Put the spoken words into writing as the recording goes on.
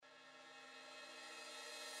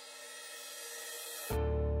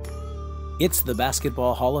It's the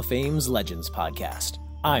Basketball Hall of Fame's Legends Podcast.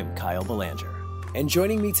 I'm Kyle Belanger. And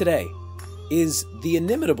joining me today is the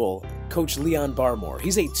inimitable Coach Leon Barmore.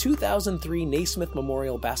 He's a 2003 Naismith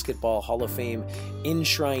Memorial Basketball Hall of Fame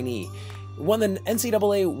enshrinee. Won the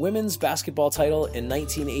NCAA women's basketball title in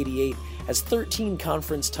 1988, has 13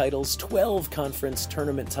 conference titles, 12 conference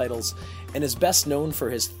tournament titles, and is best known for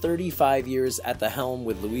his 35 years at the helm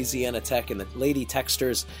with Louisiana Tech and the Lady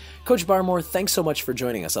Techsters. Coach Barmore, thanks so much for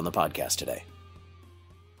joining us on the podcast today.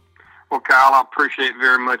 Well, Kyle, I appreciate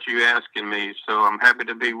very much you asking me, so I'm happy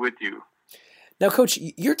to be with you. Now, Coach,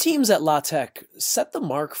 your teams at La Tech set the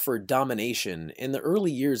mark for domination in the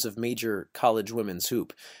early years of major college women's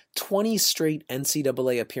hoop. 20 straight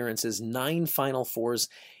NCAA appearances, 9 Final Fours,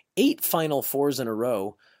 8 Final Fours in a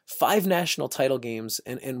row, 5 national title games,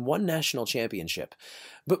 and 1 national championship.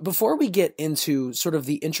 But before we get into sort of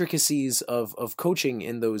the intricacies of coaching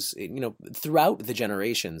in those, throughout the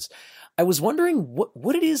generations, I was wondering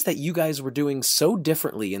what it is that you guys were doing so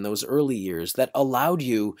differently in those early years that allowed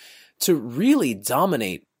you to really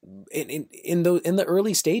dominate in the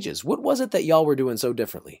early stages. What was it that y'all were doing so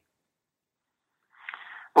differently?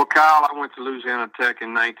 Well, Kyle, I went to Louisiana Tech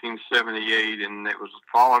in 1978, and it was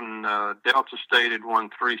following Delta State had won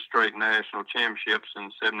 3 straight national championships in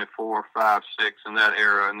 74, 5, 6 in that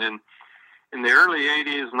era. And then in the early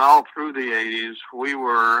 80s and all through the 80s, we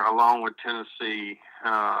were, along with Tennessee,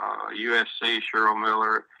 USC, Cheryl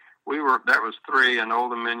Miller, that was 3, and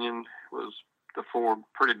Old Dominion was the 4,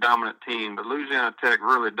 pretty dominant team. But Louisiana Tech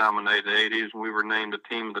really dominated the 80s, and we were named the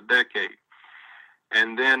team of the decade.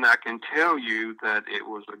 And then I can tell you that it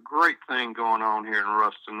was a great thing going on here in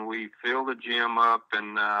Ruston. We filled the gym up,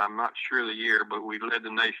 and I'm not sure the year, but we led the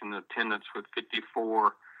nation in attendance with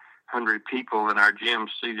 5,400 people, and our gym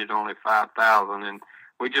seated only 5,000. And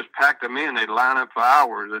we just packed them in. They'd line up for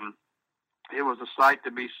hours, and it was a sight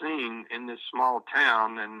to be seen in this small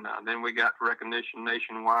town. And then we got recognition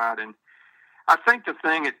nationwide. And I think the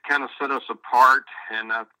thing that kind of set us apart,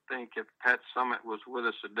 and I think if Pat Summitt was with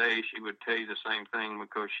us today, she would tell you the same thing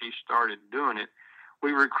because she started doing it.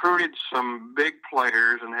 We recruited some big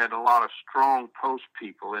players and had a lot of strong post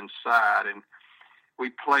people inside, and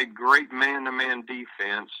we played great man-to-man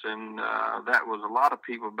defense, and that was a lot of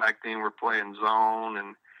people back then were playing zone,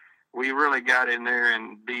 and we really got in there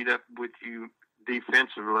and beat up with you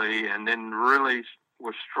defensively, and then really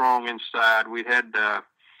was strong inside. We had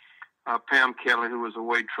Pam Kelly, who was a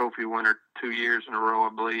Wade Trophy winner 2 years in a row, I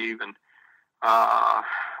believe, and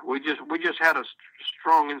we just had a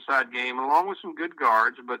strong inside game along with some good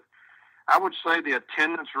guards. But I would say the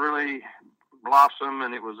attendance really blossomed,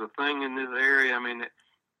 and it was a thing in this area. I mean,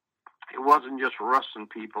 it wasn't just Ruston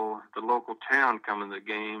people, the local town coming to the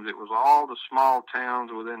games. It was all the small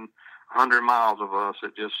towns within 100 miles of us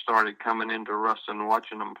that just started coming into Ruston,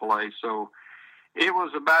 watching them play. So it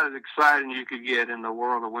was about as exciting as you could get in the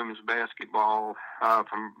world of women's basketball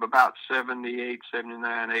from about 78,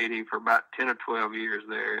 79, 80 for about 10 or 12 years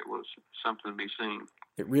there. It was something to be seen.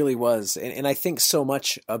 It really was. And I think so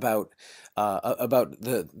much about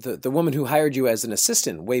the woman who hired you as an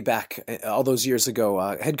assistant way back all those years ago,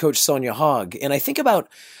 head coach Sonia Hogg. And I think a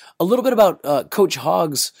little bit about Coach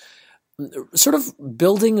Hogg's sort of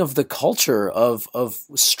building of the culture of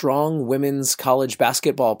strong women's college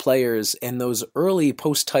basketball players in those early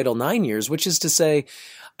post-Title IX years, which is to say,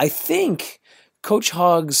 I think Coach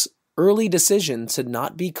Hogg's early decision to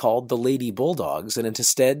not be called the Lady Bulldogs and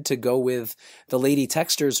instead to go with the Lady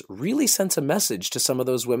Techsters really sent a message to some of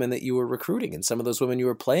those women that you were recruiting and some of those women you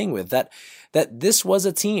were playing with, that this was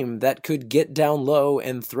a team that could get down low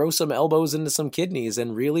and throw some elbows into some kidneys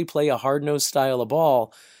and really play a hard-nosed style of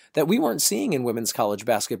ball that we weren't seeing in women's college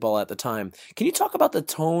basketball at the time. Can you talk about the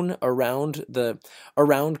tone around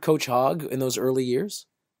Coach Hogg in those early years?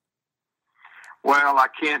 Well, I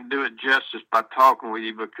can't do it justice by talking with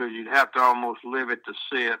you because you'd have to almost live it to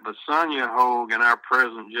see it. But Sonia Hogg and our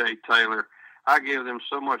president, Jay Taylor, I give them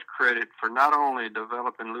so much credit for not only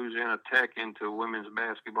developing Louisiana Tech into women's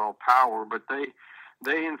basketball power, but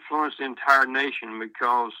they influenced the entire nation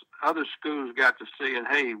because other schools got to see, and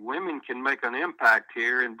hey, women can make an impact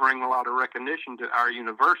here and bring a lot of recognition to our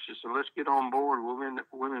university. So let's get on board with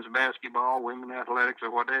women's basketball, women's athletics, or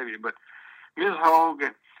whatever. But Ms. Hogg,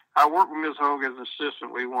 I worked with Ms. Hogg as an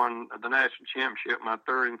assistant. We won the national championship my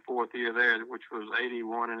 3rd and 4th year there, which was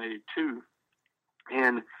 81 and 82.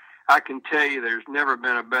 And I can tell you there's never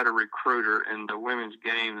been a better recruiter in the women's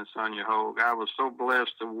game than Sonia Hogg. I was so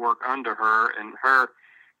blessed to work under her and her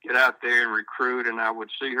get out there and recruit, and I would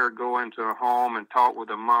see her go into a home and talk with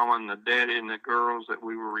the mama and the daddy and the girls that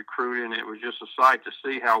we were recruiting. It was just a sight to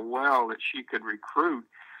see how well that she could recruit.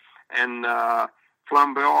 And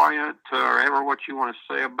flamboyant or ever what you want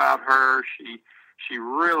to say about her. She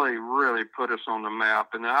really, really put us on the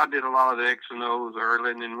map. And I did a lot of the X and O's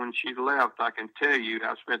early, and then when she left, I can tell you,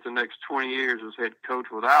 I spent the next 20 years as head coach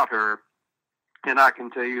without her. And I can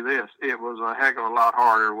tell you this, it was a heck of a lot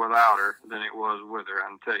harder without her than it was with her, I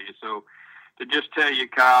can tell you. So to just tell you,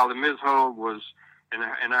 Kyle, the Ms. Hogue was,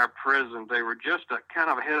 and our president, they were just kind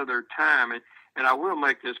of ahead of their time. And I will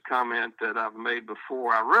make this comment that I've made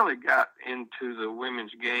before. I really got into the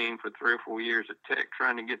women's game for 3 or 4 years at Tech,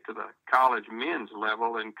 trying to get to the college men's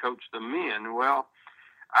level and coach the men. Well,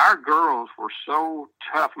 our girls were so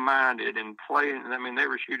tough-minded and playing. I mean, they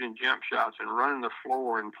were shooting jump shots and running the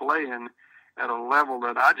floor and playing at a level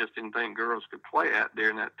that I just didn't think girls could play at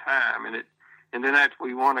during that time. And then after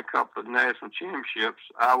we won a couple of national championships,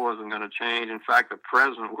 I wasn't going to change. In fact, the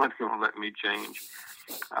president wasn't going to let me change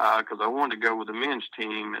because I wanted to go with the men's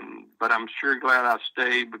team. But I'm sure glad I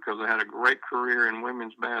stayed because I had a great career in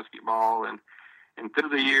women's basketball. And through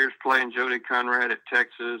the years playing Jody Conrad at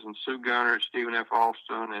Texas and Sue Gunner at Stephen F.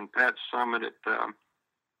 Austin and Pat Summitt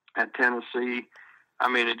at Tennessee, I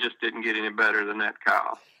mean, it just didn't get any better than that,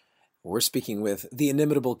 Kyle. We're speaking with the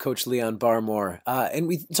inimitable Coach Leon Barmore, and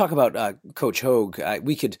we talk about Coach Hogue.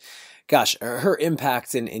 We could, her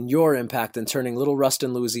impact and your impact in turning Little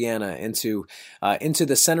Ruston, Louisiana into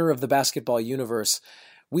the center of the basketball universe.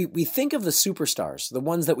 We think of the superstars, the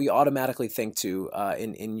ones that we automatically think to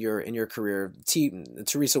in your career.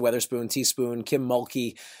 Teresa Weatherspoon, Teaspoon, Kim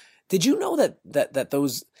Mulkey. Did you know that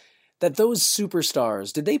those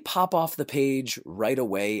superstars, did they pop off the page right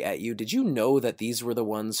away at you? Did you know that these were the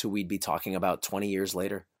ones who we'd be talking about 20 years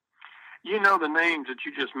later? You know the names that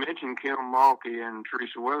you just mentioned, Kim Mulkey and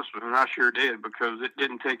Teresa Weatherspoon, and I sure did, because it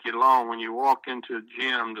didn't take you long when you walked into a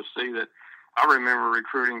gym to see that. I remember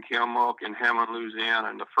recruiting Kim Mulkey in Hammond, Louisiana,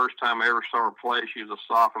 and the first time I ever saw her play, she was a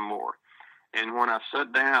sophomore. And when I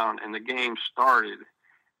sat down and the game started,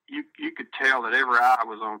 you could tell that every eye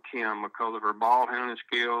was on Kim because of her ball handling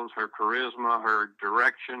skills, her charisma, her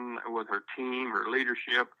direction with her team, her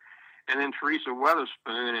leadership. And then Teresa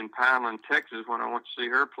Weatherspoon in Pineland, Texas, when I went to see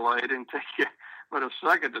her play, it didn't take you but a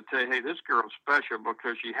second to tell you, hey, this girl's special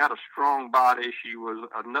because she had a strong body. She was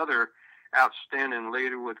another outstanding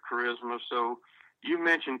leader with charisma. So you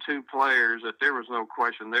mentioned two players that there was no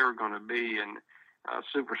question they were going to be and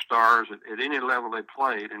superstars at any level they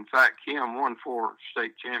played. In fact, Kim won 4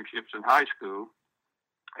 state championships in high school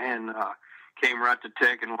and came right to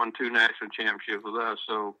Tech and won 2 national championships with us.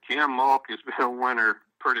 So Kim Mulkey has been a winner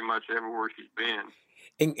pretty much everywhere she's been.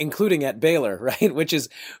 Including at Baylor, right? Which is,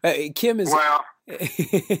 Kim is, well,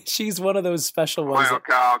 she's one of those special ones. Well,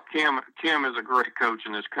 Kyle, Kim is a great coach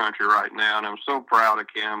in this country right now, and I'm so proud of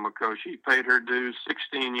Kim because she paid her dues.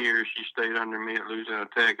 16 years she stayed under me at Louisiana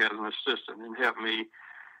Tech as an assistant and helped me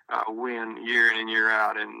win year in and year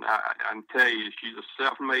out. And I can tell you, she's a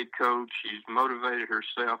self-made coach. She's motivated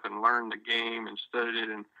herself and learned the game and studied it,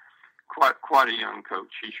 and quite a young coach.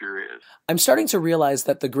 She sure is. I'm starting to realize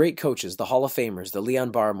that the great coaches, the Hall of Famers, the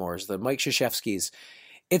Leon Barmores, the Mike Krzyzewskis,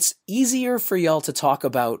 it's easier for y'all to talk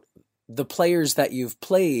about the players that you've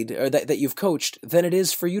played or that you've coached than it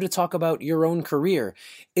is for you to talk about your own career.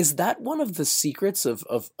 Is that one of the secrets of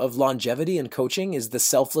longevity in coaching, is the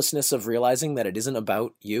selflessness of realizing that it isn't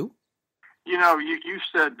about you? You know, you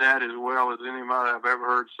said that as well as anybody I've ever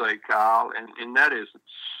heard say, Kyle, and that is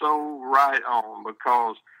so right on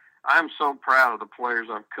because I'm so proud of the players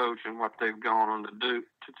I've coached and what they've gone on to do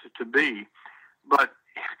to be. But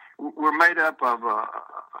we're made up of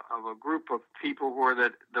a group of people where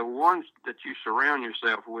that the ones that you surround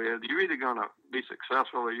yourself with, you're either going to be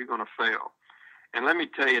successful or you're going to fail. And let me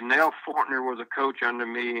tell you, Nell Fortner was a coach under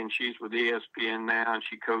me, and she's with ESPN now, and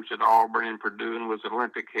she coached at Auburn and Purdue and was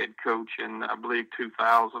Olympic head coach in, I believe,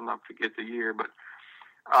 2000. I forget the year. But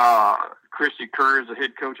Christy Kerr is the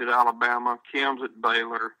head coach at Alabama. Kim's at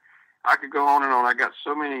Baylor. I could go on and on. I got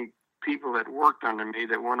so many people that worked under me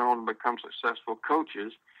that went on to become successful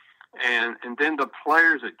coaches. And then the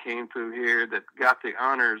players that came through here that got the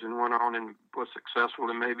honors and went on and was successful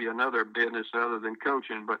in maybe another business other than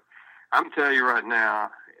coaching. But I'm telling you right now,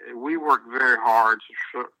 we work very hard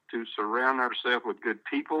to surround ourselves with good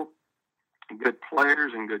people, good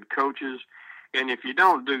players, and good coaches. And if you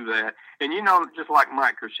don't do that, and you know, just like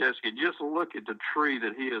Mike Krzyzewski, just look at the tree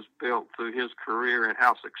that he has built through his career and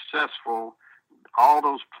how successful all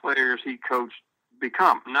those players he coached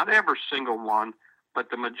become. Not every single one, but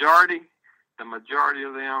the majority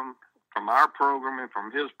of them from our program and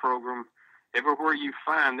from his program, everywhere you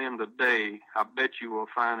find them today, I bet you will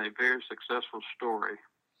find a very successful story.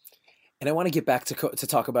 And I want to get back to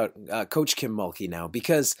talk about Coach Kim Mulkey now,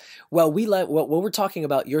 because while we're talking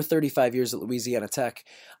about your 35 years at Louisiana Tech,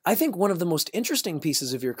 I think one of the most interesting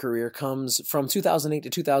pieces of your career comes from 2008 to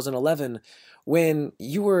 2011, when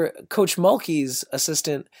you were Coach Mulkey's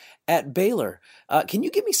assistant at Baylor. Can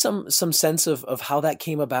you give me some sense of how that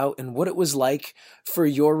came about and what it was like for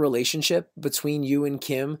your relationship between you and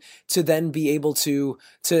Kim to then be able to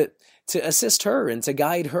assist her and to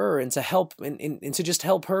guide her and to help and to just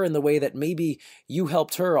help her in the way that maybe you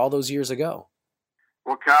helped her all those years ago?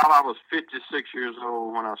 Well, Kyle, I was 56 years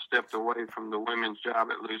old when I stepped away from the women's job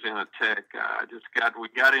at Louisiana Tech. We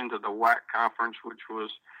got into the WAC conference, which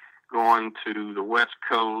was going to the West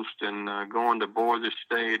Coast and going to Boise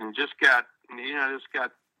State, and just got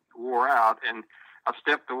wore out. And I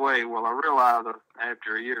stepped away. Well, I realized that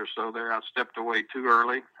after a year or so there, I stepped away too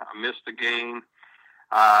early. I missed the game.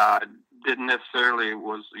 Didn't necessarily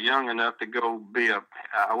was young enough to go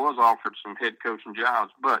I was offered some head coaching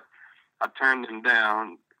jobs, but I turned them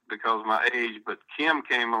down because of my age. But Kim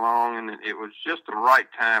came along, and it was just the right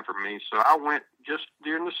time for me. So I went just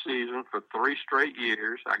during the season for 3 straight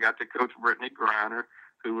years. I got to coach Brittany Griner,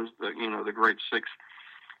 who was the great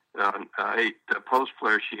 6'8" post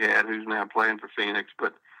player she had, who's now playing for Phoenix.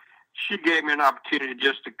 But she gave me an opportunity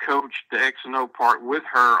just to coach the X and O part with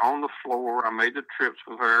her on the floor. I made the trips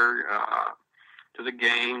with her to the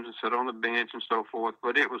games and sit on the bench and so forth.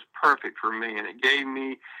 But it was perfect for me, and it gave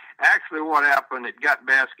me actually what happened. It got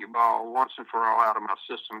basketball once and for all out of my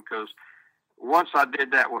system, because once I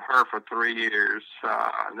did that with her for 3 years,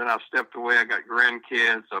 then I stepped away. I got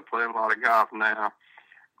grandkids. I play a lot of golf now.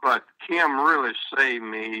 But Kim really saved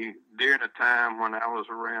me during a time when I was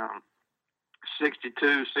around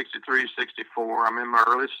 62, 63, 64. I'm in my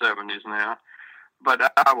early 70s now.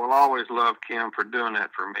 But I will always love Kim for doing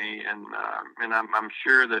that for me. And I'm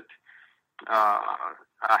sure that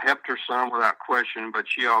I helped her some without question, but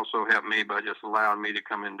she also helped me by just allowing me to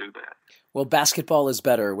come and do that. Well, basketball is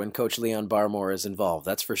better when Coach Leon Barmore is involved,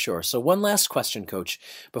 that's for sure. So one last question, Coach,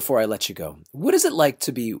 before I let you go. What is it like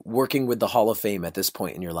to be working with the Hall of Fame at this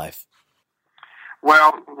point in your life?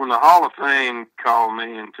 Well, when the Hall of Fame called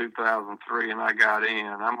me in 2003 and I got in,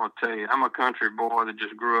 I'm going to tell you, I'm a country boy that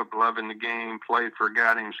just grew up loving the game, played for a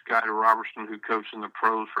guy named Scotty Robertson who coached in the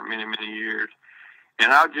pros for many, many years.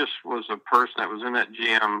 And I just was a person that was in that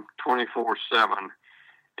gym 24/7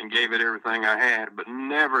 and gave it everything I had. But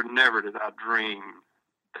never did I dream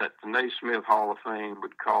that the Naismith Hall of Fame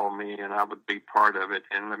would call me and I would be part of it.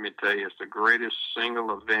 And let me tell you, it's the greatest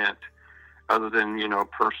single event other than,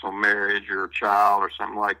 personal marriage or a child or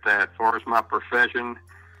something like that. As far as my profession,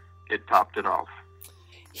 it topped it off.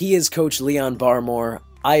 He is Coach Leon Barmore.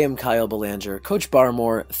 I am Kyle Belanger. Coach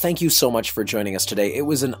Barmore, thank you so much for joining us today. It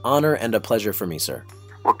was an honor and a pleasure for me, sir.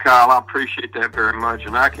 Well, Kyle, I appreciate that very much.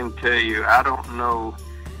 And I can tell you, I don't know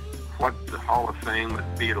what the Hall of Fame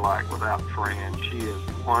would be like without Fran. She is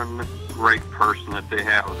one great person that they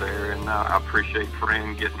have there. And I appreciate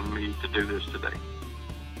Fran getting me to do this today.